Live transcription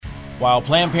While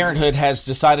Planned Parenthood has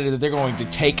decided that they're going to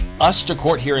take us to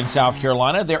court here in South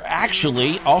Carolina, they're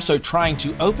actually also trying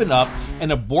to open up an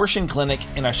abortion clinic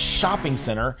in a shopping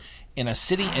center in a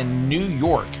city in New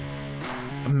York.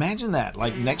 Imagine that,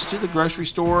 like next to the grocery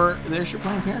store, there's your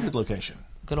Planned Parenthood location.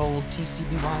 Good old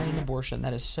TCBY and abortion.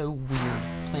 That is so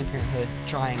weird. Planned Parenthood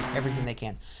trying everything they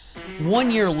can.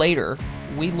 1 year later,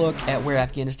 we look at where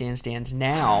Afghanistan stands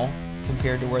now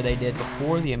compared to where they did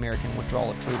before the American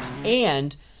withdrawal of troops.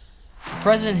 And the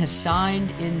president has signed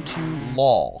into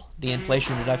law the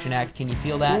Inflation Reduction Act. Can you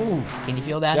feel that? Ooh. Can you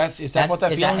feel that? Is that what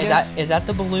that feeling is? Is that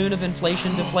the balloon of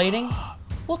inflation deflating?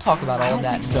 We'll talk about all of that.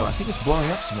 I don't think so. I think it's blowing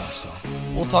up some more still.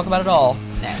 We'll talk about it all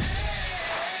next.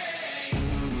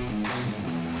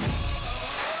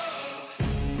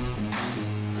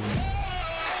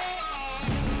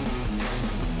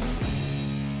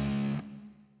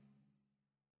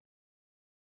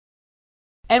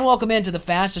 And welcome into the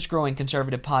fastest growing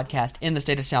conservative podcast in the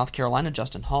state of South Carolina.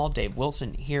 Justin Hall, Dave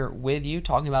Wilson here with you,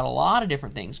 talking about a lot of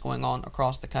different things going on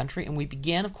across the country. And we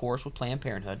begin, of course, with Planned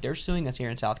Parenthood. They're suing us here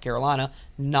in South Carolina.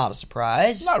 Not a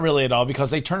surprise. Not really at all, because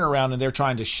they turn around and they're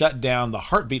trying to shut down the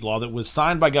heartbeat law that was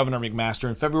signed by Governor McMaster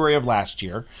in February of last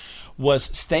year, was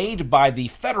stayed by the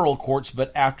federal courts, but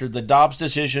after the Dobbs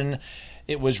decision,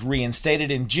 it was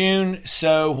reinstated in June.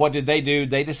 So what did they do?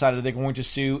 They decided they're going to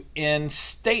sue in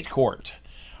state court.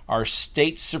 Our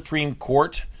state Supreme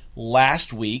Court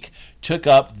last week took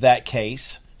up that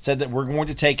case, said that we're going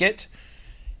to take it,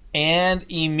 and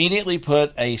immediately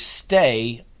put a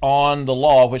stay on the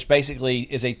law, which basically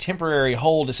is a temporary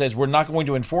hold that says we're not going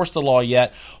to enforce the law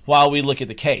yet while we look at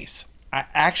the case. I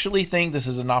actually think this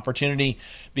is an opportunity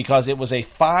because it was a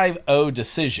 5-0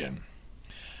 decision.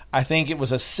 I think it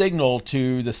was a signal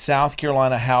to the South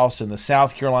Carolina House and the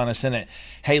South Carolina Senate,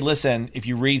 hey, listen, if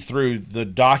you read through the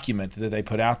document that they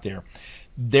put out there,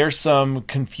 there's some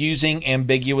confusing,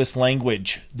 ambiguous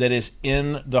language that is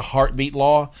in the heartbeat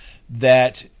law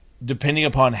that, depending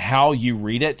upon how you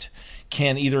read it,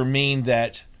 can either mean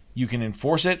that you can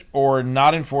enforce it or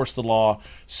not enforce the law.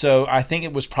 So I think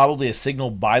it was probably a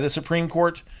signal by the Supreme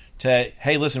Court to,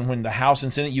 hey, listen, when the House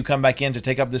and Senate, you come back in to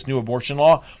take up this new abortion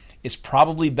law, it's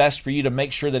probably best for you to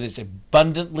make sure that it's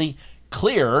abundantly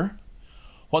clear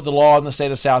what the law in the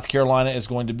state of South Carolina is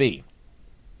going to be.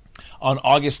 On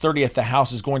August 30th, the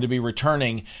House is going to be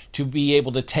returning to be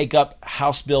able to take up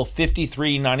House Bill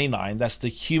 5399. That's the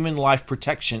Human Life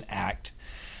Protection Act.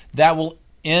 That will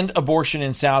end abortion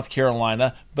in South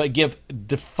Carolina, but give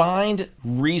defined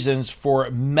reasons for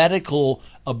medical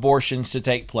abortions to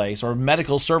take place or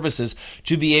medical services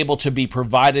to be able to be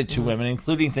provided to women,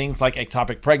 including things like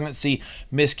ectopic pregnancy,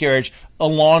 miscarriage, a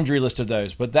laundry list of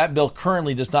those. But that bill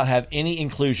currently does not have any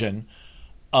inclusion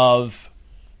of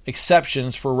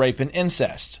exceptions for rape and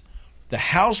incest. The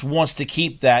House wants to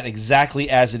keep that exactly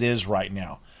as it is right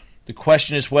now. The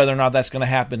question is whether or not that's going to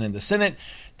happen in the Senate.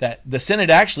 That the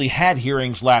Senate actually had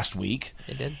hearings last week.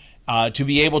 It did. To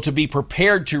be able to be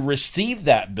prepared to receive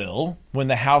that bill when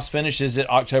the House finishes it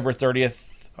August 30th,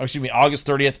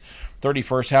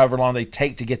 31st, however long they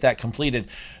take to get that completed.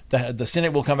 The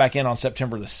Senate will come back in on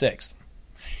September the 6th.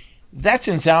 That's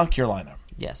in South Carolina.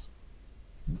 Yes.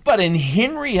 But in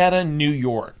Henrietta, New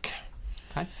York,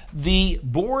 okay, the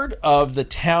board of the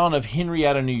town of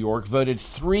Henrietta, New York voted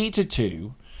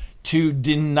 3-2 to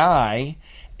deny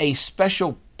a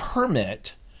special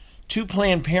permit to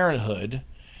Planned Parenthood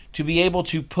to be able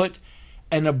to put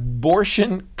an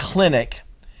abortion clinic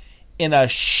in a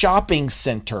shopping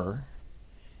center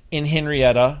in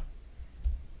Henrietta,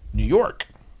 New York.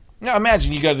 Now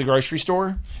imagine you go to the grocery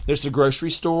store. There's the grocery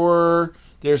store.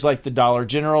 There's like the Dollar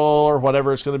General or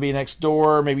whatever it's going to be next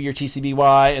door, maybe your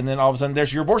TCBY, and then all of a sudden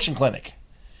there's your abortion clinic.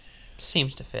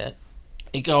 Seems to fit.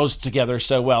 It goes together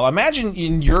so well. Imagine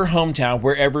in your hometown,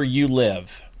 wherever you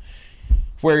live,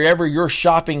 wherever your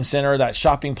shopping center, that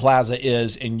shopping plaza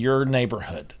is in your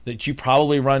neighborhood that you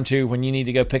probably run to when you need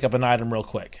to go pick up an item real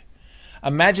quick.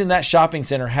 Imagine that shopping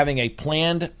center having a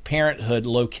Planned Parenthood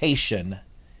location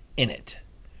in it.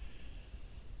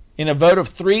 In a vote of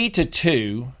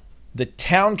 3-2, the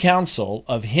town council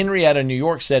of Henrietta, New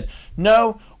York said,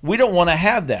 no, we don't want to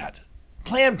have that.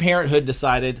 Planned Parenthood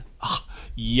decided,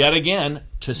 yet again,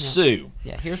 to sue.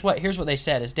 Yeah, here's what they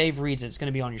said. As Dave reads it, it's going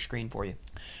to be on your screen for you.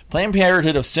 Planned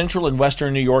Parenthood of Central and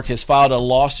Western New York has filed a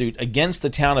lawsuit against the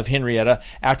town of Henrietta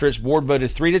after its board voted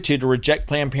 3-2 to reject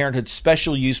Planned Parenthood's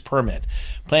special use permit.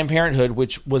 Planned Parenthood,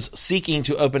 which was seeking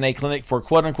to open a clinic for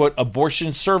quote-unquote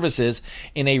abortion services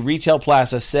in a retail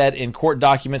plaza, said in court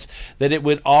documents that it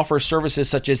would offer services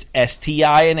such as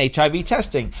STI and HIV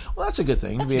testing. Well, that's a good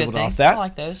thing to be able to offer that. I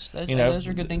like those. Those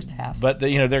are good things to have. But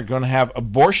they're going to have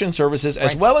abortion services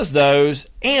as well as those,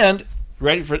 and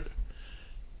ready for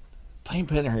Planned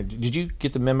Parenthood. Did you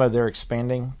get the memo? They're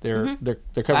expanding their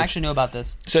coverage. I actually know about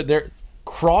this. So they're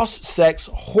cross-sex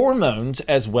hormones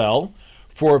as well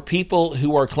for people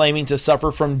who are claiming to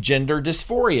suffer from gender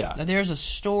dysphoria. Now, there's a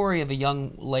story of a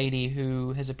young lady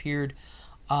who has appeared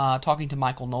talking to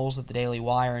Michael Knowles at the Daily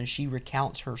Wire, and she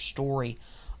recounts her story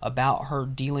about her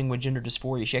dealing with gender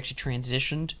dysphoria. She actually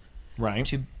transitioned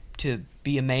to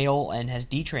be a male and has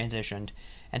detransitioned,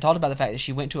 and talked about the fact that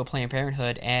she went to a Planned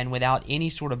Parenthood and without any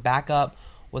sort of backup,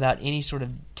 without any sort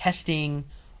of testing,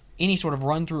 any sort of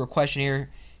run-through or questionnaire,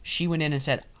 she went in and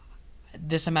said,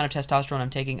 this amount of testosterone I'm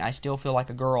taking, I still feel like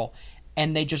a girl.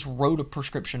 And they just wrote a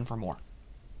prescription for more.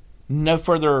 No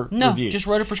further review. Just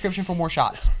wrote a prescription for more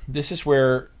shots. This is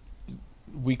where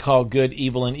we call good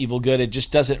evil and evil good. It just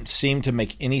doesn't seem to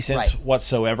make any sense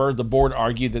whatsoever. The board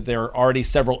argued that there are already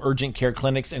several urgent care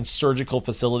clinics and surgical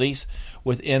facilities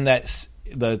within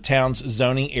the town's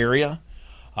zoning area,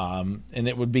 and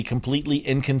it would be completely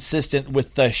inconsistent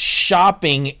with the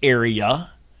shopping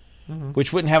area,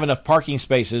 which wouldn't have enough parking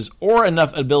spaces or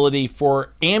enough ability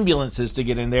for ambulances to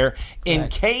get in there in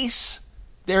case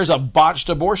there's a botched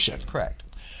abortion. Correct.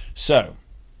 So,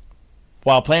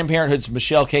 while Planned Parenthood's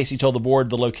Michelle Casey told the board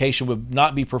the location would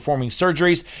not be performing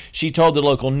surgeries, she told the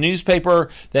local newspaper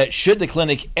that should the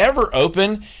clinic ever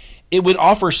open, it would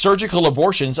offer surgical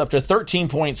abortions up to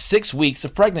 13.6 weeks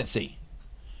of pregnancy.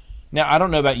 Now, I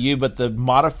don't know about you, but the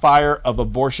modifier of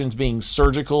abortions being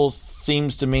surgical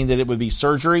seems to mean that it would be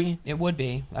surgery. It would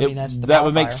be. I mean, that's the that modifier.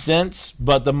 would make sense,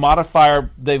 but the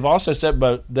modifier, they've also said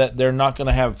that they're not going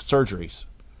to have surgeries.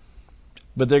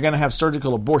 But they're going to have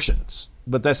surgical abortions,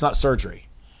 but that's not surgery.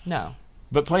 No.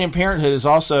 But Planned Parenthood is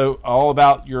also all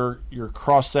about your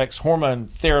cross-sex hormone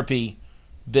therapy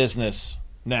business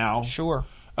now. Sure.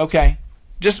 Okay.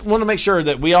 Just want to make sure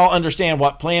that we all understand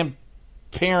what Planned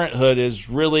Parenthood is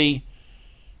really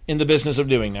in the business of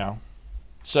doing now.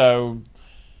 So,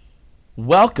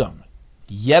 welcome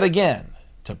yet again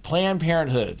to Planned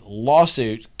Parenthood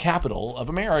lawsuit capital of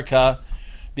America,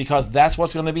 because that's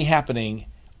what's going to be happening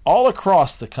all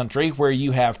across the country where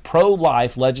you have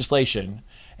pro-life legislation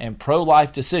and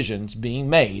pro-life decisions being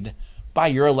made by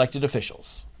your elected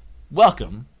officials.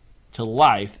 Welcome to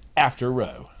Life After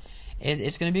Roe.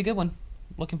 It's going to be a good one.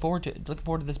 Looking forward to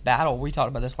this battle. We talked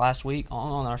about this last week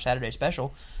on our Saturday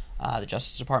special. The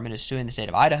Justice Department is suing the state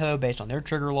of Idaho based on their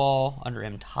trigger law under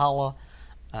EMTALA.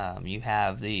 You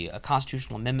have the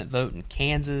constitutional amendment vote in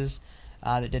Kansas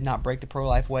that did not break the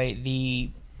pro-life way.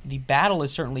 The battle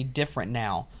is certainly different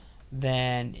now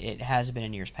than it has been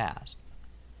in years past.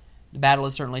 The battle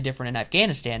is certainly different in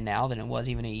Afghanistan now than it was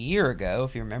even a year ago.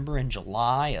 If you remember, in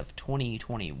July of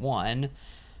 2021,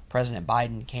 President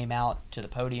Biden came out to the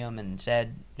podium and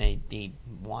said he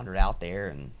wandered out there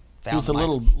and found He was a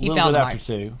little bit after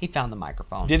two. He found the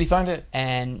microphone. Did he find it?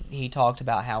 And he talked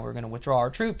about how we're going to withdraw our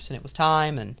troops and it was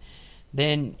time. And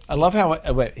then I love how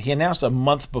he announced a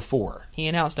month before.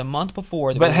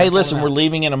 But hey, listen, we're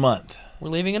leaving in a month. We're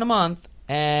leaving in a month,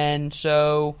 and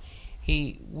so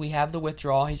we have the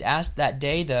withdrawal. He's asked that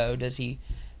day, though, does he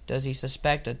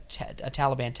suspect a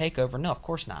Taliban takeover? No, of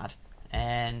course not.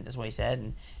 And that's what he said.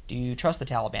 And do you trust the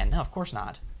Taliban? No, of course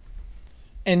not.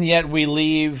 And yet we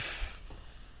leave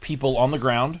people on the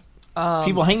ground,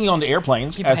 people hanging on to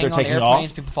airplanes as they're taking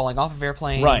off. People falling off of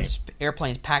airplanes. Right.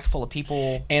 Airplanes packed full of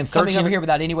people and coming over here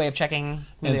without any way of checking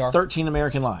who they are. 13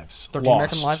 American lives 13 lost.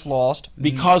 American lives lost.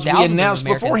 Because we announced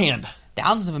beforehand.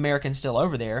 Thousands of Americans still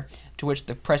over there, to which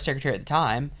the press secretary at the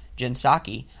time, Jen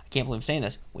Psaki, I can't believe I'm saying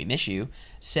this, we miss you,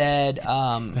 said...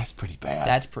 That's pretty bad.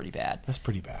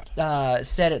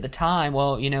 Said at the time,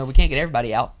 well, we can't get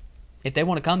everybody out. If they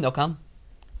want to come, they'll come.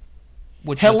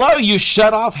 You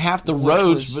shut off half the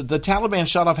roads. But the Taliban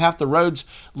shut off half the roads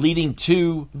leading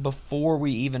to... Before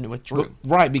we even withdrew.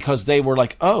 Right, because they were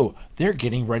like, oh, they're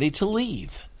getting ready to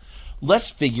leave. Let's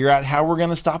figure out how we're going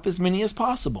to stop as many as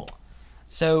possible.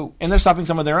 And they're stopping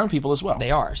some of their own people as well.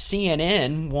 They are.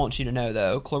 CNN wants you to know,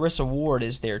 though, Clarissa Ward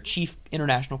is their chief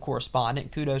international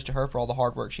correspondent. Kudos to her for all the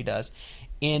hard work she does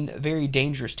in very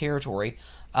dangerous territory.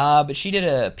 But she did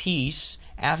a piece,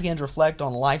 Afghans Reflect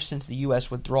on Life Since the U.S.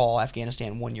 Withdrawal,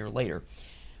 Afghanistan 1 year later.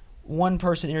 One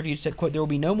person interviewed said, quote, there will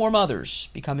be no more mothers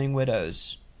becoming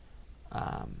widows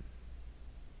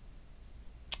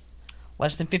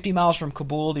Less than 50 miles from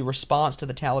Kabul, the response to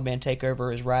the Taliban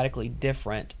takeover is radically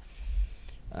different.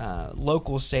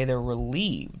 Locals say they're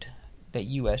relieved that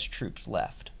U.S. troops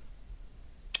left.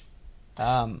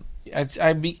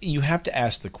 You have to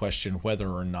ask the question whether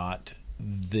or not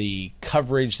the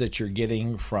coverage that you're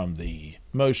getting from the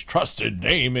most trusted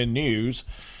name in news,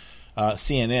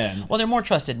 CNN. Well, they're more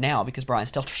trusted now because Brian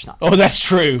Stelter's not. Oh, that's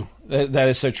true. That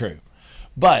is so true.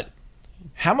 But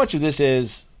how much of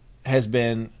this has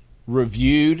been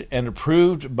reviewed and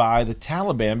approved by the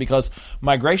Taliban? Because,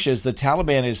 my gracious, the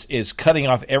Taliban is cutting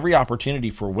off every opportunity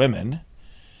for women.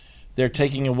 They're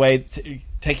taking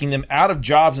them out of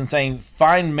jobs and saying,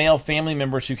 find male family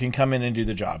members who can come in and do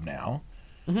the job now.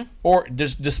 Mm-hmm. Or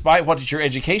despite what your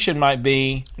education might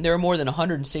be. There are more than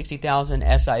 160,000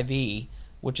 SIV,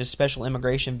 which is Special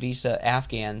Immigration Visa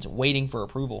Afghans, waiting for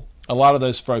approval. A lot of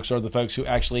those folks are the folks who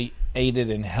actually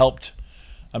aided and helped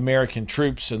American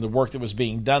troops and the work that was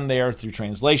being done there through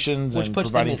translations and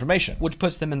providing information. Which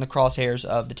puts them in the crosshairs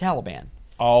of the Taliban.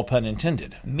 All pun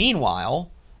intended.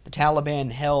 Meanwhile, the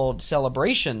Taliban held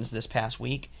celebrations this past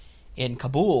week in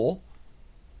Kabul,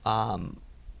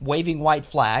 waving white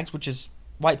flags,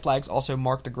 white flags also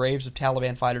mark the graves of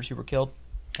Taliban fighters who were killed.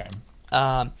 Okay.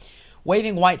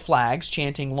 Waving white flags,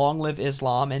 chanting "Long live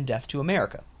Islam" and "Death to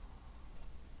America."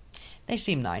 They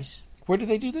seem nice. Where did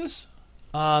they do this?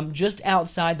 Just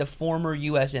outside the former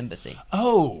U.S. Embassy.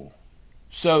 Oh.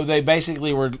 So they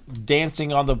basically were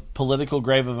dancing on the political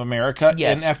grave of America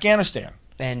in Afghanistan.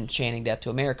 And chanting "Death to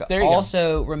America." There you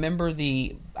also, remember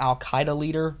the Al-Qaeda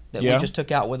leader that we just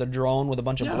took out with a drone with a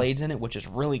bunch of blades in it, which is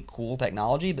really cool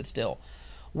technology, but still.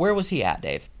 Where was he at,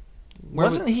 Dave?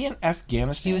 Wasn't he in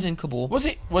Afghanistan? He was in Kabul.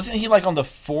 Wasn't he like on the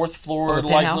fourth floor,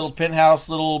 like little penthouse,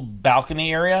 little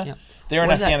balcony area? Yep. There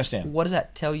in Afghanistan. What does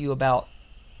that tell you about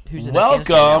who's in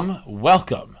Afghanistan now?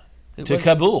 Welcome to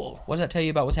Kabul. What does that tell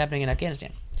you about what's happening in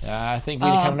Afghanistan? I think we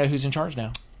kind of know who's in charge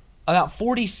now. About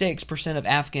 46% of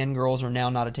Afghan girls are now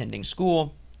not attending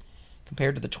school,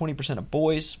 compared to the 20% of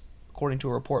boys, according to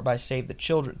a report by Save the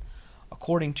Children.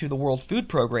 According to the World Food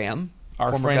Program, our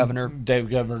former Governor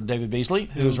David Beasley,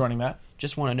 who was running that,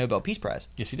 just won a Nobel Peace Prize.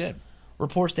 Yes, he did.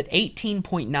 Reports that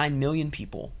 18.9 million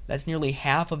people, that's nearly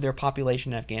half of their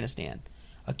population in Afghanistan,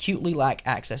 acutely lack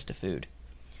access to food.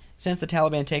 Since the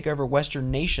Taliban takeover, Western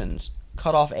nations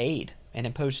cut off aid and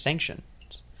imposed sanctions.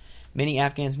 Many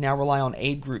Afghans now rely on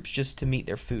aid groups just to meet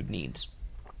their food needs.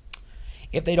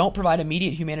 If they don't provide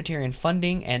immediate humanitarian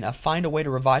funding and find a way to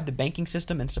revive the banking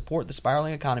system and support the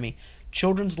spiraling economy,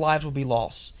 children's lives will be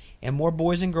lost, and more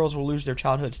boys and girls will lose their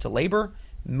childhoods to labor,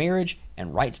 marriage,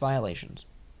 and rights violations.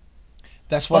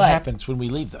 That's what happens when we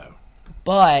leave, though.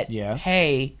 But,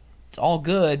 hey, it's all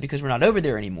good because we're not over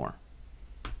there anymore.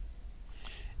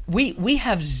 We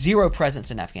have zero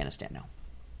presence in Afghanistan now.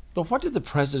 But what did the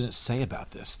president say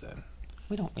about this, then?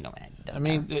 We don't. I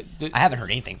mean, I haven't heard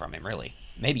anything from him, really.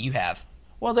 Maybe you have.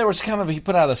 Well, there was he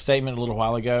put out a statement a little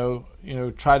while ago,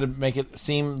 tried to make it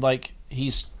seem like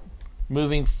he's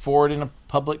moving forward in a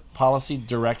public policy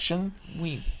direction.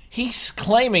 He's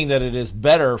claiming that it is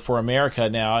better for America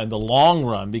now in the long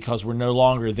run because we're no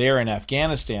longer there in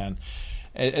Afghanistan.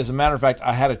 As a matter of fact,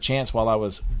 I had a chance while I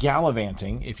was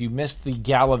gallivanting. If you missed the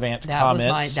gallivant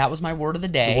comments... That was my word of the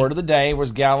day. The word of the day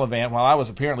was gallivant. While I was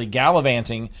apparently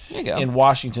gallivanting in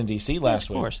Washington, D.C. last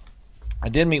week, I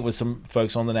did meet with some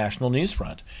folks on the national news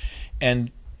front.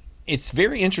 And it's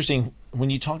very interesting when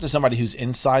you talk to somebody who's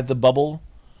inside the bubble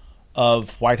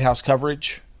of White House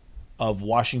coverage, of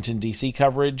Washington, D.C.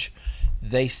 coverage.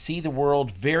 They see the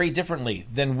world very differently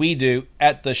than we do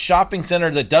at the shopping center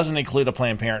that doesn't include a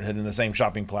Planned Parenthood in the same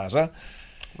shopping plaza.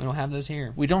 We don't have those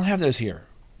here. We don't have those here.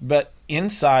 But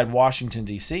inside Washington,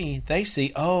 D.C., they see,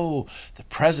 the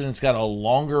president's got a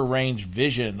longer-range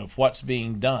vision of what's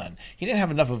being done. He didn't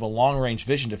have enough of a long-range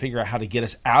vision to figure out how to get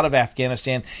us out of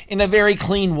Afghanistan in a very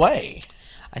clean way.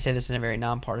 I say this in a very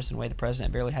nonpartisan way. The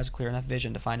president barely has a clear enough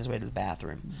vision to find his way to the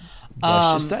bathroom.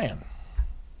 Just saying.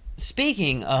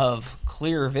 Speaking of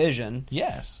clear vision,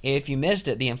 yes. If you missed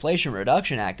it, the Inflation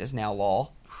Reduction Act is now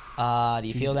law. Do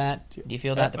you feel that? Do you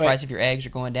feel that the price of your eggs are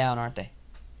going down, aren't they?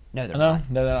 No, they're not.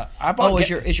 No, they're not.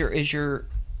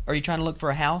 Are you trying to look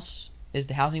for a house? Is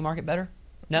the housing market better?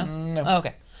 No? No. Oh,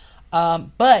 okay.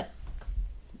 But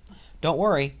don't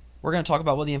worry. We're going to talk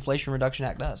about what the Inflation Reduction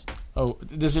Act does. Oh,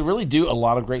 does it really do a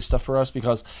lot of great stuff for us?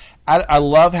 Because I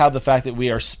love how the fact that we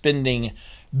are spending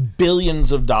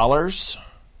billions of dollars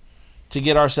to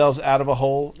get ourselves out of a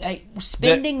hole.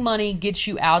 Spending money gets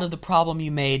you out of the problem you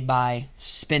made by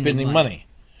spending money.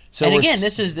 So and again,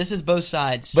 this is both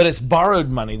sides. But it's borrowed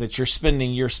money that you're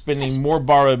spending. You're spending more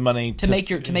borrowed money to make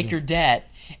your debt.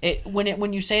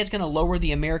 When you say it's going to lower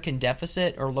the American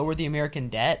deficit or lower the American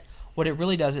debt, what it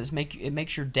really does is it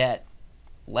makes your debt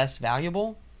less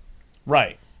valuable.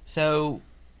 Right. So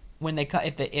when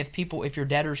if your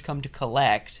debtors come to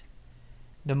collect,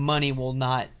 the money will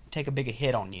not take a big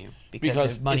hit on you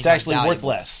because it's actually worth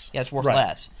less. Yeah, it's worth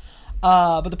less.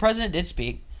 But the president did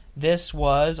speak. This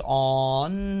was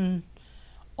on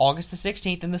August the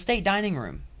 16th in the state dining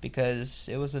room because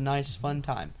it was a nice, fun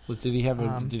time. Did he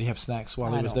have snacks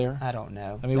while he was there? I don't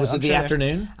know. I mean, was it the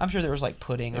afternoon? I'm sure there was like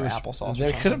pudding or applesauce.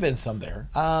 There could have been some there.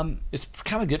 It's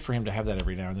kind of good for him to have that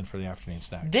every now and then for the afternoon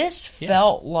snack. This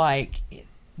felt like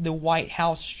the White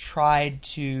House tried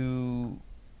to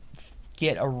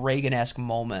get a Reagan-esque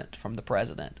moment from the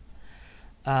president.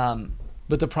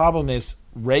 But the problem is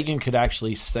Reagan could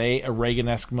actually say a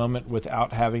Reagan-esque moment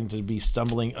without having to be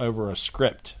stumbling over a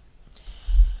script.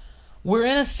 We're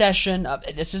in a session of,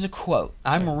 this is a quote.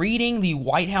 I'm reading the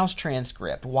White House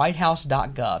transcript,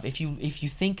 whitehouse.gov. If you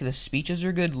think the speeches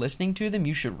are good, listening to them,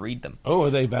 you should read them. Oh, are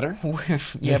they better?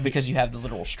 Yeah, because you have the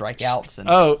literal strikeouts.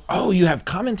 And you have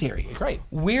commentary. Great.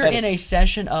 We're in a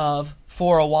session of,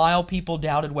 for a while, people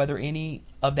doubted whether any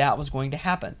of that was going to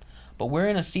happen. But we're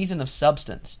in a season of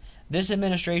substance. This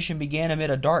administration began amid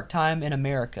a dark time in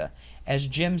America. As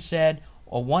Jim said,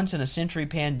 a once-in-a-century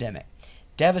pandemic.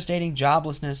 Devastating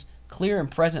joblessness, clear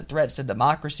and present threats to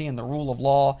democracy and the rule of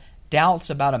law, doubts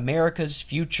about America's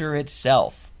future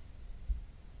itself.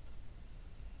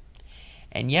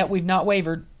 And yet we've not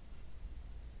wavered.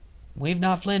 We've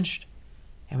not flinched.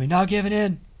 And we've not given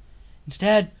in.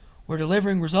 Instead, we're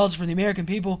delivering results for the American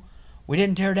people. We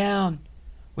didn't tear down.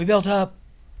 We built up.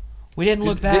 We didn't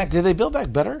look back. Did they build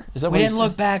back better? Is that we didn't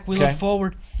look back. We looked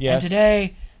forward. Yes.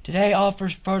 And today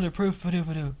offers further proof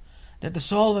that the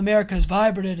soul of America is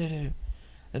vibrant,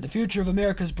 that the future of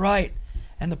America is bright,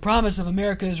 and the promise of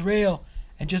America is real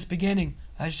and just beginning.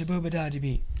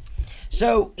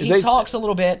 So he talks a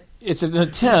little bit. It's an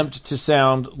attempt to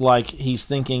sound like he's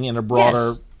thinking in a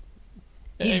broader.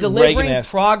 Yes. He's delivering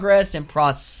progress and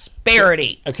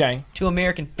prosperity to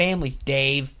American families,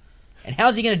 Dave. And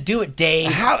how's he going to do it,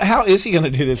 Dave? How is he going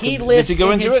to do this? He lists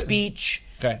in his speech,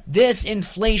 this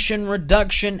Inflation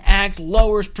Reduction Act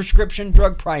lowers prescription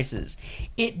drug prices.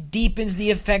 It deepens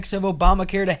the effects of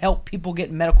Obamacare to help people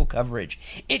get medical coverage.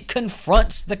 It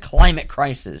confronts the climate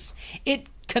crisis. It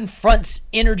confronts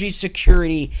energy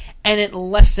security, and it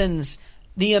lessens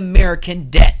the American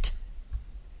debt.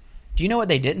 Do you know what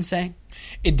they didn't say?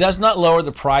 It does not lower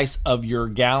the price of your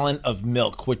gallon of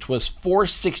milk, which was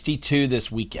 $4.62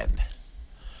 this weekend.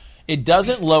 It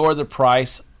doesn't lower the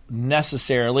price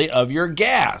necessarily of your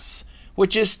gas,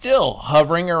 which is still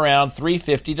hovering around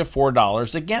 $3.50 to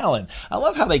 $4 a gallon. I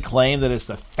love how they claim that it's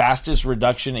the fastest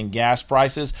reduction in gas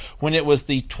prices when it was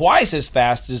the twice as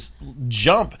fastest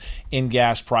jump in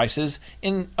gas prices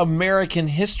in American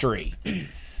history.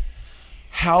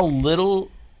 How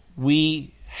little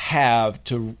we have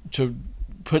to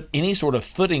put any sort of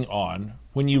footing on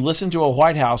when you listen to a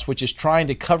White House which is trying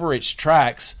to cover its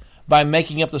tracks by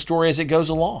making up the story as it goes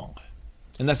along.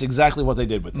 And that's exactly what they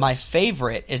did with this. My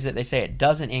favorite is that they say it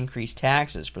doesn't increase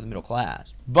taxes for the middle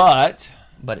class. But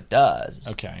it does.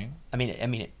 Okay. I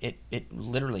mean it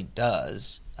literally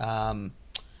does. Here's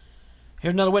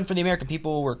another win for the American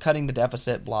people. We're cutting the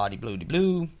deficit,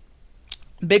 blah-de-blue-de-blue.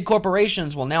 Big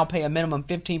corporations will now pay a minimum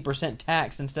 15%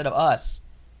 tax instead of us.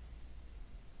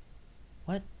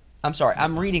 What? I'm sorry,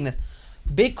 I'm reading this.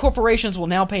 Big corporations will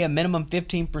now pay a minimum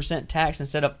 15% tax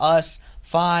instead of us.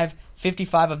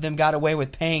 55 of them got away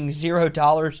with paying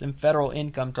 $0 in federal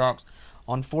income tax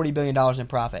on $40 billion in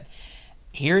profit.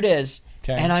 Here it is.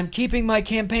 Okay. And I'm keeping my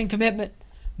campaign commitment.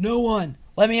 No one,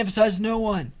 let me emphasize, no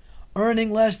one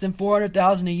earning less than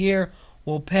 $400,000 a year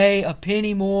will pay a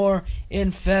penny more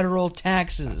in federal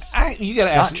taxes.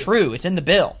 It's not true. It's in the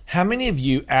bill. How many of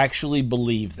you actually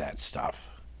believe that stuff?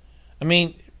 I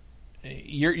mean,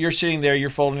 you're sitting there, you're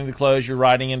folding the clothes, you're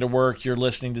riding into work, you're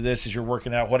listening to this as you're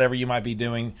working out, whatever you might be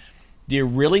doing. Do you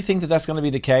really think that that's going to be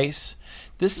the case?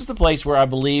 This is the place where I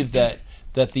believe that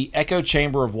the echo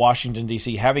chamber of Washington,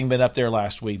 D.C., having been up there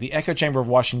last week, the echo chamber of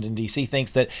Washington, D.C.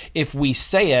 thinks that if we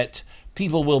say it,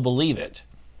 people will believe it.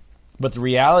 But the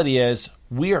reality is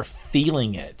we are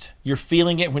feeling it. You're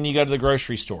feeling it when you go to the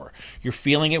grocery store. You're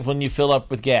feeling it when you fill up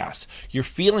with gas. You're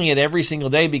feeling it every single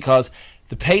day because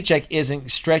the paycheck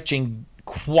isn't stretching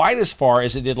quite as far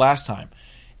as it did last time.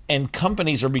 And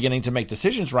companies are beginning to make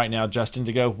decisions right now, Justin,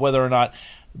 to go whether or not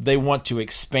they want to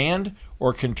expand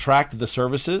or contract the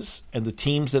services and the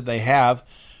teams that they have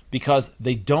because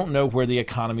they don't know where the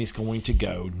economy is going to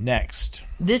go next.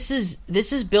 This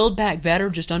is Build Back Better,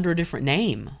 just under a different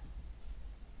name.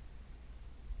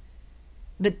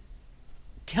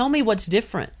 Tell me what's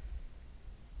different.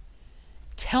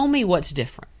 Tell me what's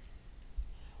different.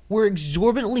 We're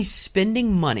exorbitantly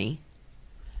spending money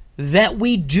that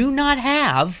we do not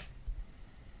have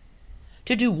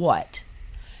to do what?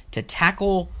 To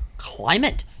tackle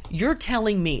climate? You're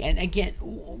telling me, and again,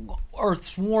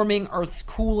 Earth's warming, Earth's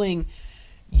cooling,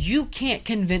 you can't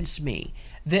convince me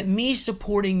that me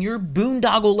supporting your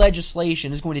boondoggle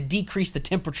legislation is going to decrease the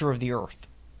temperature of the Earth.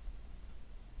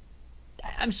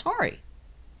 I'm sorry.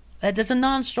 That's a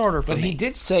non-starter for me. But he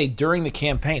did say during the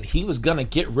campaign he was going to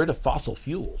get rid of fossil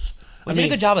fuels. He did a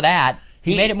good job of that.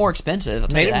 He made it more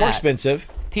expensive. More expensive.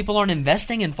 People aren't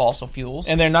investing in fossil fuels.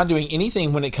 And they're not doing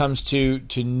anything when it comes to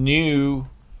new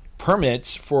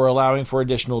permits for allowing for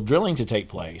additional drilling to take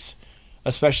place,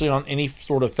 especially on any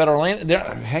sort of federal land. They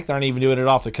aren't even doing it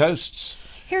off the coasts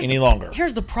any longer.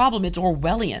 Here's the problem. It's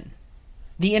Orwellian.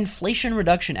 The Inflation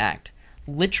Reduction Act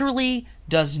literally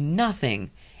does nothing.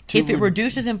 If it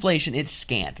reduces inflation, it's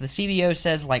scant. The CBO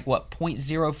says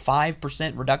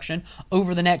 0.05% reduction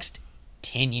over the next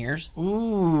 10 years.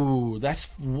 Ooh, that's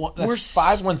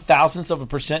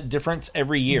 5/1000% difference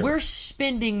every year. We're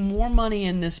spending more money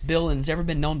in this bill than has ever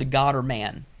been known to God or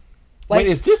man. Wait,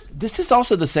 is this is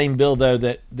also the same bill though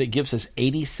that gives us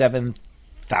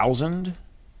 87,000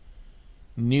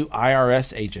 new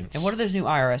IRS agents? And what are those new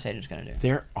IRS agents going to do?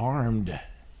 They're armed.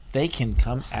 They can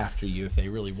come after you if they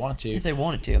really want to. If they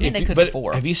wanted to. I mean, they could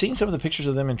before. Have you seen some of the pictures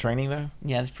of them in training, though?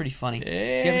 Yeah, it's pretty funny. Have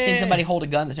you ever seen somebody hold a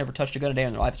gun that's never touched a gun a day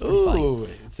in their life? It's pretty funny.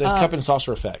 It's the cup and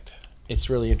saucer effect. It's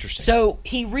really interesting. So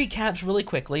he recaps really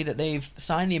quickly that they've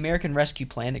signed the American Rescue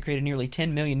Plan that created nearly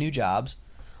 10 million new jobs,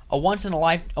 a once in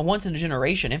a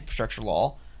generation infrastructure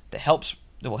law that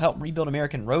will help rebuild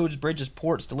American roads, bridges,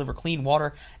 ports, deliver clean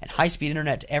water and high-speed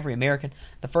internet to every American,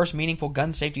 the first meaningful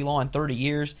gun safety law in 30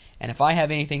 years, and if I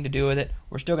have anything to do with it,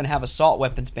 we're still going to have assault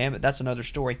weapons ban, but that's another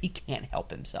story. He can't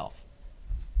help himself.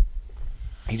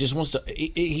 He just wants to.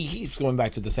 He keeps going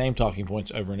back to the same talking points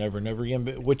over and over and over again,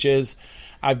 which is,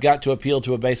 I've got to appeal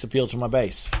to my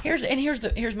base.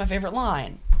 Here's my favorite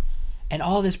line. And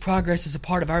all this progress is a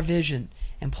part of our vision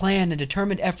and plan and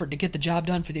determined effort to get the job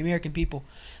done for the American people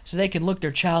so they can look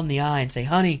their child in the eye and say,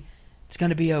 honey, it's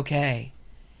going to be okay.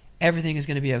 Everything is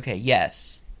going to be okay.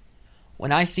 Yes.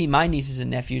 When I see my nieces and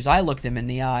nephews, I look them in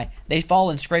the eye. They fall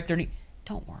and scrape their knee.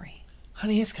 Don't worry.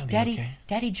 Honey, it's going to be okay.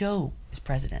 Daddy Joe is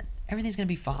president. Everything's going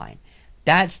to be fine.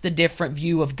 That's the different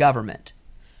view of government.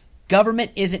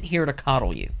 Government isn't here to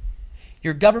coddle you.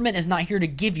 Your government is not here to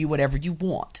give you whatever you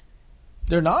want.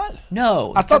 They're not?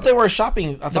 No. I thought they were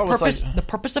shopping. The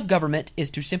purpose of government is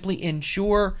to simply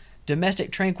ensure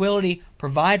domestic tranquility,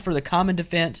 provide for the common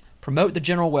defense, promote the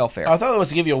general welfare. I thought it was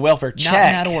to give you a welfare check. Not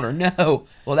in that order, no.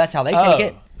 Well, that's how they take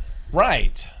it.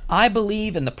 Right. I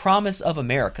believe in the promise of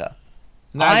America.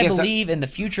 I believe in the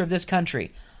future of this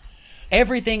country.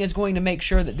 Everything is going to make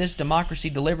sure that this democracy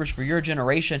delivers for your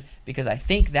generation because I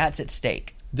think that's at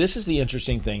stake. This is the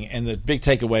interesting thing and the big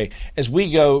takeaway as we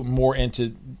go more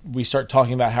into, we start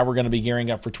talking about how we're going to be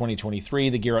gearing up for 2023,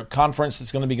 the Gear Up Conference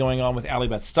that's going to be going on with Allie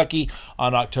Beth Stuckey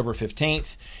on October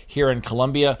 15th here in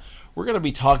Columbia. We're going to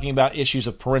be talking about issues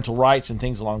of parental rights and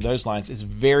things along those lines. It's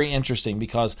very interesting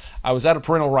because I was at a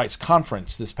parental rights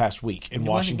conference this past week in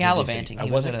Washington, gallivanting.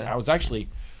 D.C. I was actually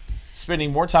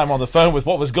spending more time on the phone with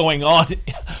what was going on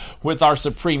with our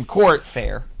Supreme Court.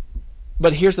 Fair.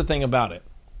 But here's the thing about it.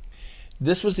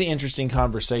 This was the interesting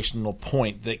conversational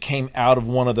point that came out of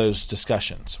one of those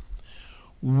discussions.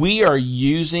 We are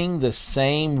using the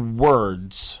same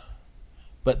words,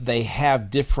 but they have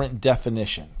different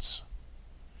definitions.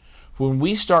 When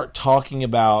we start talking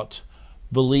about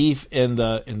belief in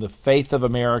the faith of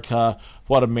America,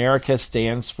 what America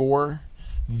stands for,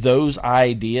 those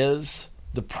ideas,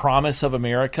 the promise of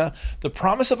America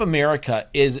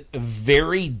is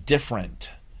very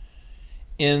different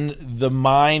in the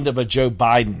mind of a Joe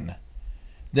Biden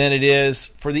than it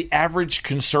is for the average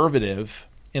conservative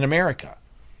in America.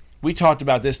 We talked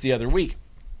about this the other week.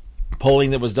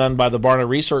 Polling that was done by the Barna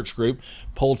Research Group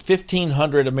polled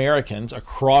 1,500 Americans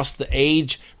across the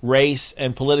age, race,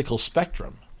 and political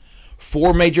spectrum.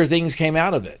 4 major things came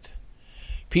out of it.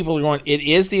 People are going, it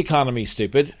is the economy,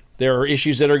 stupid. There are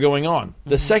issues that are going on.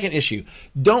 The second issue,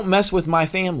 don't mess with my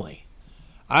family.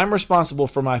 I'm responsible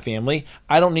for my family.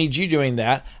 I don't need you doing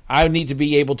that. I need to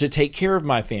be able to take care of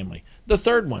my family. The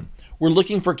third one, we're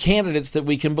looking for candidates that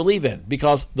we can believe in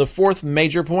because the fourth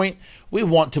major point, we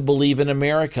want to believe in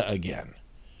America again.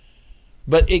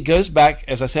 But it goes back,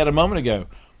 as I said a moment ago,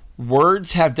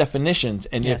 Words have definitions,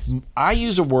 and Yes. if I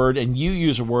use a word and you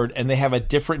use a word and they have a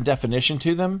different definition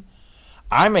to them,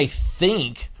 I may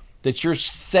think that you're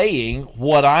saying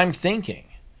what I'm thinking,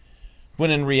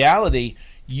 when in reality,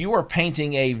 you are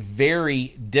painting a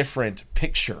very different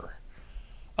picture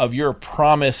of your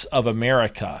promise of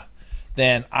America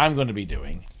than I'm going to be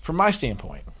doing from my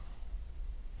standpoint.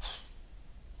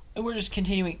 We're just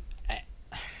continuing.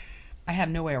 I have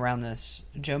no way around this.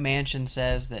 Joe Manchin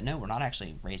says that, no, we're not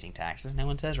actually raising taxes. No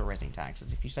one says we're raising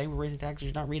taxes. If you say we're raising taxes,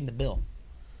 you're not reading the bill.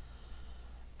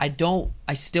 I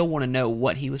still want to know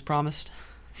what he was promised.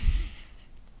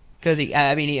 Because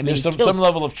There's some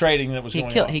level of trading that was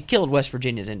going on. He killed West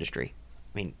Virginia's industry.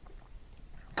 I mean,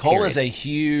 coal period. is a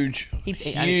huge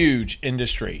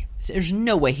industry. There's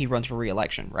no way he runs for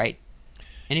re-election, right?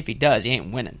 And if he does, he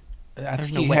ain't winning. I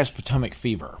think he has Potomac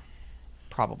fever.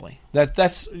 Probably.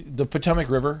 That's the Potomac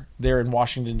River there in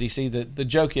Washington, D.C. The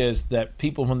joke is that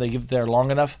people, when they get there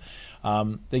long enough,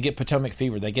 they get Potomac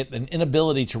fever. They get an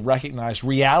inability to recognize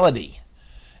reality.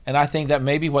 And I think that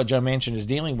maybe what Joe Manchin is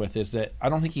dealing with is that I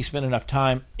don't think he spent enough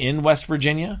time in West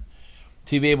Virginia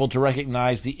to be able to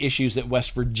recognize the issues that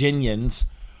West Virginians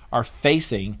are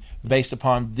facing based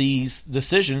upon these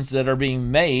decisions that are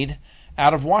being made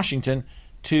out of Washington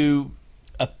to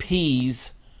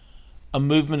appease a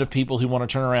movement of people who want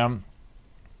to turn around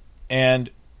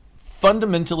and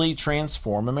fundamentally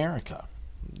transform America.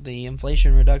 The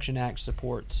Inflation Reduction Act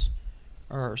supports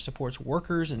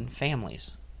workers and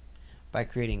families by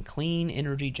creating clean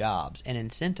energy jobs and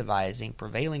incentivizing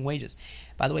prevailing wages.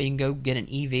 By the way, you can go get an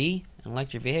EV, an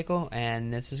electric vehicle,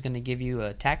 and this is going to give you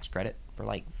a tax credit for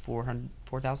like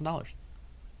 $4,000.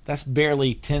 That's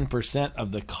barely 10%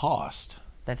 of the cost.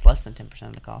 That's less than 10%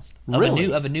 of the cost.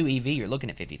 Really? Of a new EV, you're looking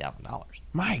at $50,000.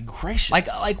 My gracious!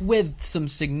 Like with some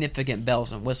significant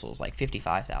bells and whistles, like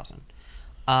 $55,000.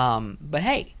 But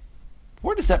hey,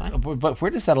 where does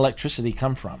that electricity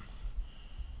come from?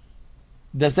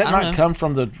 Does that I don't not know. come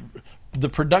from the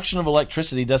production of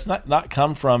electricity? Does not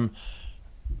come from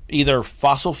either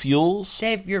fossil fuels?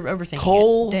 Dave, you're overthinking.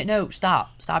 Coal? No,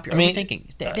 stop. You're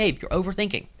overthinking. Dave, you're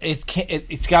overthinking.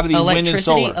 It's got to be wind and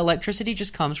solar. Electricity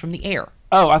just comes from the air.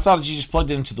 Oh, I thought you just plugged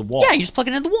it into the wall. Yeah, you just plug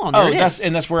it into the wall. And there it is.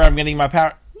 And that's where I'm getting my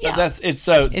power. Yeah. It's just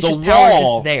the power's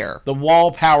wall. just there. The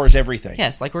wall powers everything.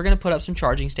 Yes, like we're going to put up some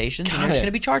charging stations, and Got there's it. going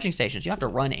to be charging stations. You don't have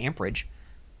to run amperage.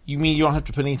 You mean you don't have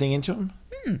to put anything into them?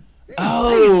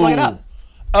 No, you just plug it up.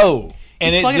 Oh,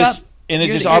 and Just plug it You're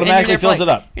just there- automatically you're there for fills like-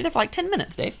 it up. You're there for like 10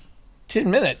 minutes, Dave. 10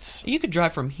 minutes. You could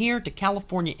drive from here to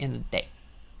California in a day.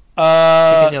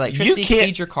 Because the electricity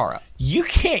speeds your car up. You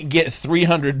can't get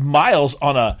 300 miles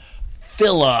on a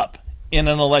fill up in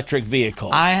an electric vehicle.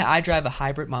 I drive a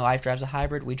hybrid. My wife drives a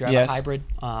hybrid. We drive Yes. a hybrid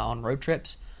on road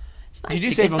trips. It's nice. You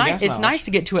do save It's on nice. gas It's mileage. nice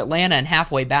to get to Atlanta and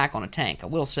halfway back on a tank. I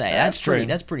will say That's true.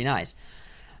 That's pretty nice.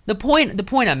 The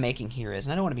point I'm making here is,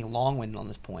 and I don't want to be long-winded on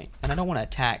this point, and I don't want to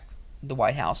attack the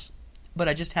White House, but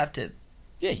I just have to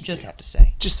have to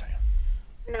say. Just saying.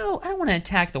 No, I don't want to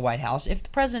attack the White House. If the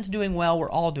president's doing well, we're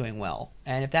all doing well.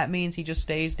 And if that means he just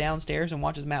stays downstairs and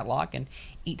watches Matlock and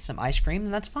eats some ice cream,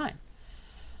 then that's fine.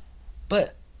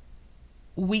 But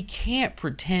we can't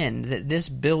pretend that this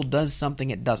bill does something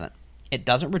it doesn't. It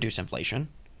doesn't reduce inflation.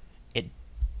 It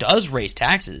does raise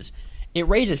taxes. It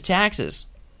raises taxes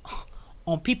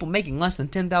on people making less than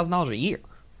 $10,000 a year.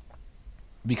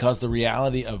 Because the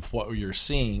reality of what you're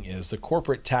seeing is the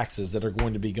corporate taxes that are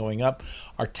going to be going up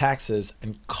are taxes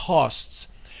and costs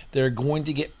that are going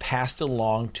to get passed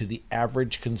along to the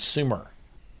average consumer.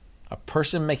 A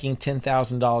person making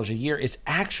 $10,000 a year is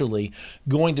actually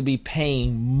going to be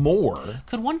paying more.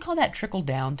 Could one call that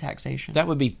trickle-down taxation? That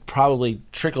would be probably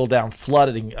trickle-down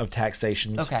flooding of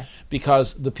taxations. Okay.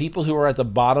 Because the people who are at the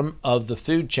bottom of the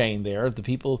food chain there, the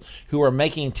people who are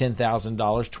making $10,000,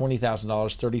 $20,000,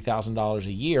 $30,000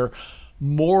 a year,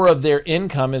 more of their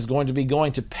income is going to be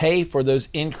going to pay for those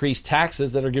increased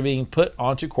taxes that are being put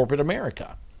onto corporate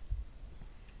America.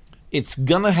 It's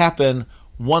going to happen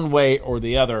one way or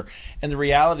the other. And the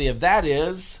reality of that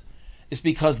is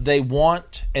because they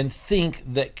want and think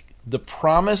that the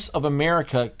promise of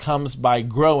America comes by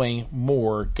growing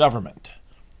more government.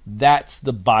 That's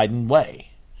the Biden way.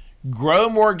 Grow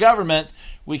more government,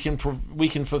 we can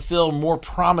fulfill more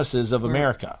promises of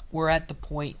America. We're at the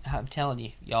point, I'm telling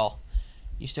you, y'all,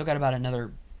 you still got about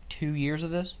another 2 years of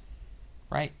this,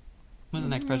 right? When's the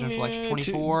next presidential election?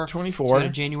 24? 24. So we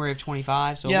got January of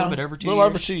 25, so a little bit over 2 years. A little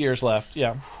over 2 years left,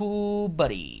 yeah. Ooh,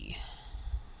 buddy.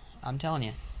 I'm telling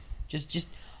you. Just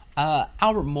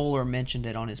Albert Mohler mentioned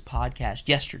it on his podcast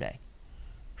yesterday.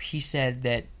 He said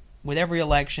that with every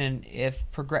election,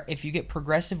 if you get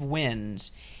progressive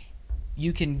wins,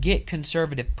 you can get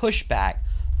conservative pushback,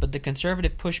 but the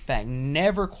conservative pushback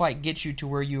never quite gets you to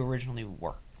where you originally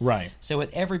were. Right. So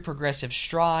at every progressive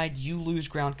stride, you lose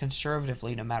ground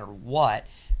conservatively no matter what,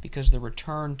 because the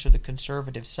return to the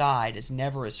conservative side is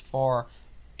never as far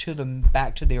to the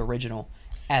back to the original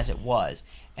as it was.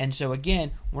 And so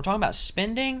again, when we're talking about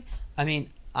spending, I mean,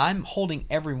 I'm holding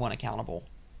everyone accountable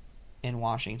in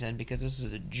Washington because this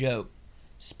is a joke,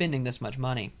 spending this much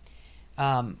money.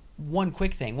 One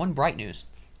quick thing, one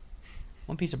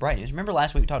piece of bright news. Remember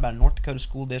last week we talked about a North Dakota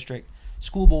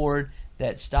school board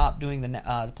that stopped doing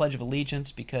the Pledge of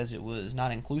Allegiance because it was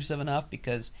not inclusive enough,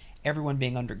 because everyone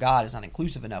being under God is not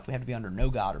inclusive enough. We have to be under no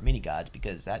God or many gods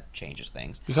because that changes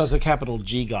things. Because the capital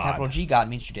G God. Capital G God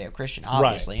means Judeo-Christian,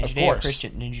 obviously. Right,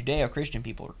 and Judeo-Christian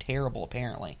people are terrible,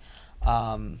 apparently.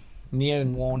 It's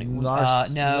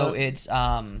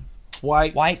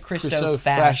white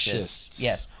Christo-fascists.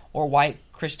 Yes, or white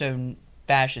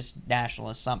Christo-fascist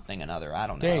nationalist something another. I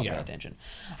don't know. There you I don't go. pay attention.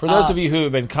 For those of you who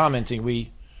have been commenting,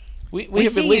 we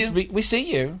have see at least you. we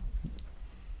see you.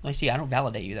 I see. I don't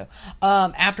validate you, though.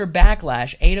 After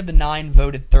backlash, 8 of the 9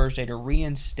 voted Thursday to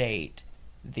reinstate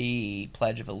the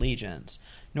Pledge of Allegiance.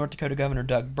 North Dakota Governor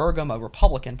Doug Burgum, a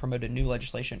Republican, promoted new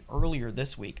legislation earlier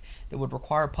this week that would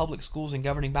require public schools and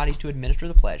governing bodies to administer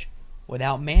the pledge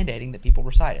without mandating that people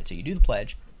recite it. So you do the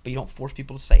pledge, but you don't force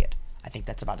people to say it. I think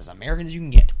that's about as American as you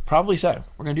can get. Probably so.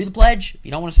 We're going to do the pledge. If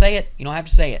you don't want to say it, you don't have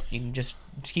to say it. You can just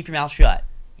keep your mouth shut.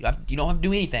 You don't have to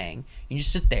do anything. You can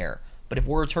just sit there. But if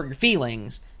words hurt your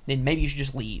feelings, then maybe you should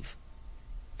just leave.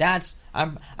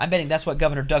 I'm betting that's what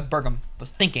Governor Doug Burgum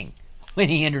was thinking when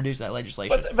he introduced that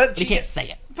legislation. But he can't say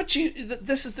it. But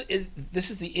this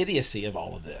is the idiocy of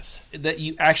all of this. That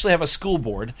you actually have a school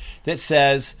board that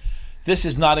says this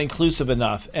is not inclusive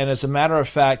enough, and as a matter of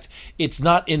fact, it's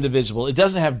not indivisible. It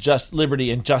doesn't have just liberty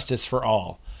and justice for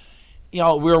all.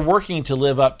 We're working to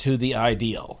live up to the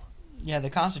ideal. Yeah,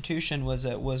 the Constitution was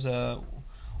the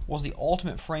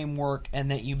ultimate framework,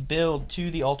 and that you build to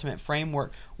the ultimate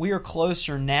framework. We are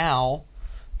closer now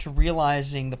to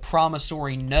realizing the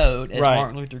promissory note, as right.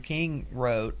 Martin Luther King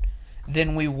wrote,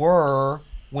 than we were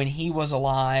when he was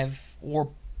alive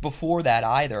or before that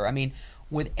either. I mean,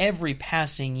 with every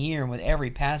passing year and with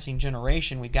every passing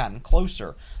generation, we've gotten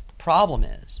closer. The problem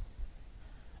is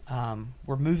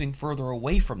we're moving further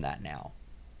away from that now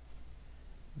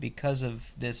because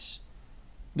of this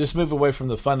move away from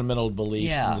the fundamental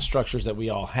beliefs and the structures that we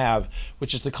all have,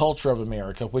 which is the culture of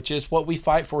America, which is what we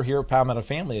fight for here at Palmetto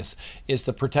Family, is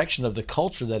the protection of the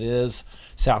culture that is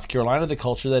South Carolina, the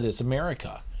culture that is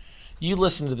America. You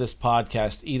listen to this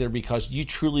podcast either because you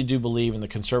truly do believe in the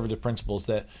conservative principles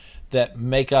that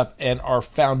make up and are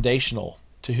foundational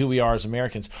to who we are as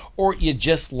Americans, or you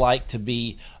just like to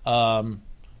be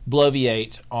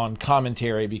bloviate on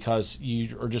commentary because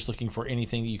you are just looking for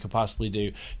anything that you could possibly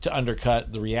do to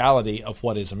undercut the reality of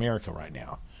what is America right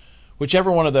now.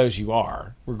 Whichever one of those you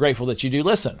are, we're grateful that you do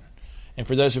listen. And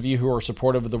for those of you who are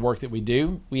supportive of the work that we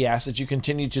do, we ask that you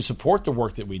continue to support the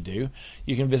work that we do.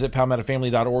 You can visit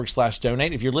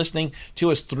palmettofamily.org/donate. If you're listening to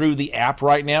us through the app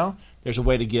right now, there's a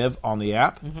way to give on the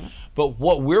app. Mm-hmm. But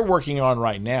what we're working on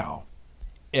right now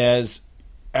is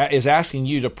asking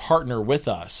you to partner with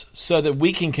us so that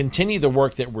we can continue the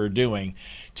work that we're doing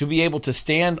to be able to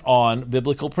stand on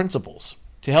biblical principles,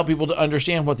 to help people to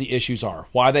understand what the issues are,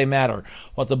 why they matter,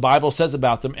 what the Bible says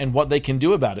about them, and what they can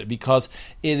do about it, because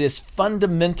it is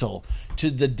fundamental to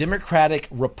the democratic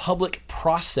republic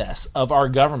process of our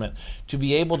government to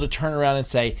be able to turn around and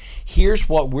say, here's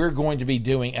what we're going to be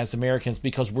doing as Americans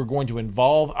because we're going to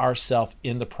involve ourselves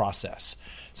in the process.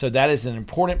 So that is an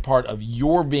important part of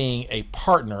your being a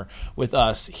partner with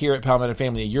us here at Palmetto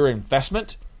Family. Your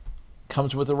investment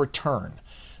comes with a return.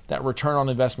 That return on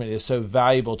investment is so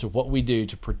valuable to what we do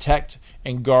to protect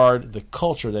and guard the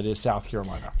culture that is South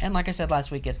Carolina. And like I said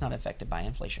last week, it's not affected by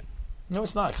inflation. No,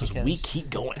 it's not, because we keep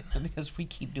going. Because we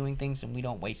keep doing things and we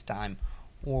don't waste time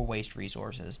or waste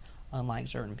resources, unlike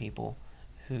certain people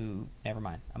who, never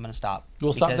mind, I'm going to stop.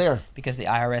 We'll stop there. Because the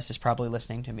IRS is probably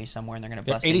listening to me somewhere, and they're going to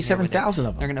bust 87,000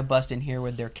 of them. They're going to bust in here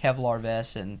with their Kevlar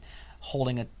vests and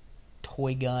holding a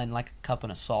toy gun like a cup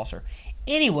and a saucer.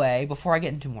 Anyway, before I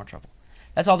get into more trouble,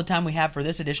 that's all the time we have for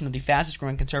this edition of the fastest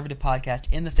growing conservative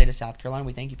podcast in the state of South Carolina.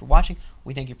 We thank you for watching.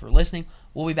 We thank you for listening.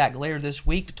 We'll be back later this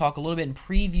week to talk a little bit and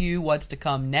preview what's to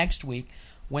come next week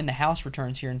when the House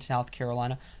returns here in South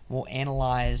Carolina. We'll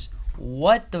analyze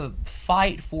what the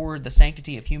fight for the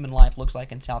sanctity of human life looks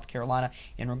like in South Carolina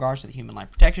in regards to the Human Life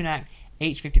Protection Act,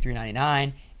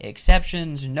 H5399,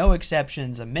 exceptions, no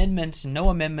exceptions, amendments, no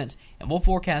amendments, and we'll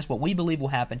forecast what we believe will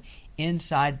happen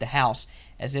inside the House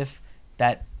as if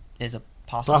that is a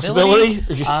Possibility?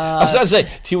 I was about to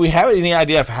say, do we have any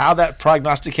idea of how that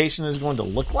prognostication is going to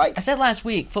look like? I said last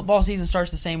week, football season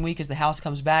starts the same week as the house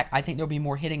comes back. I think there'll be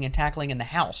more hitting and tackling in the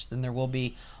house than there will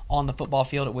be on the football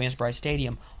field at Williams-Brice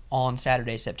Stadium on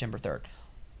Saturday, September 3rd.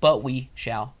 But we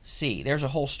shall see. There's a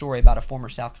whole story about a former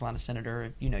South Carolina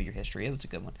senator. You know your history. It was a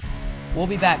good one. We'll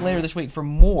be back later this week for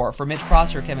more. For Mitch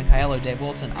Prosser, Kevin Coelho, Dave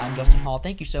Wilson, I'm Justin Hall.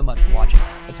 Thank you so much for watching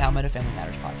the Palmetto Family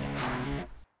Matters podcast.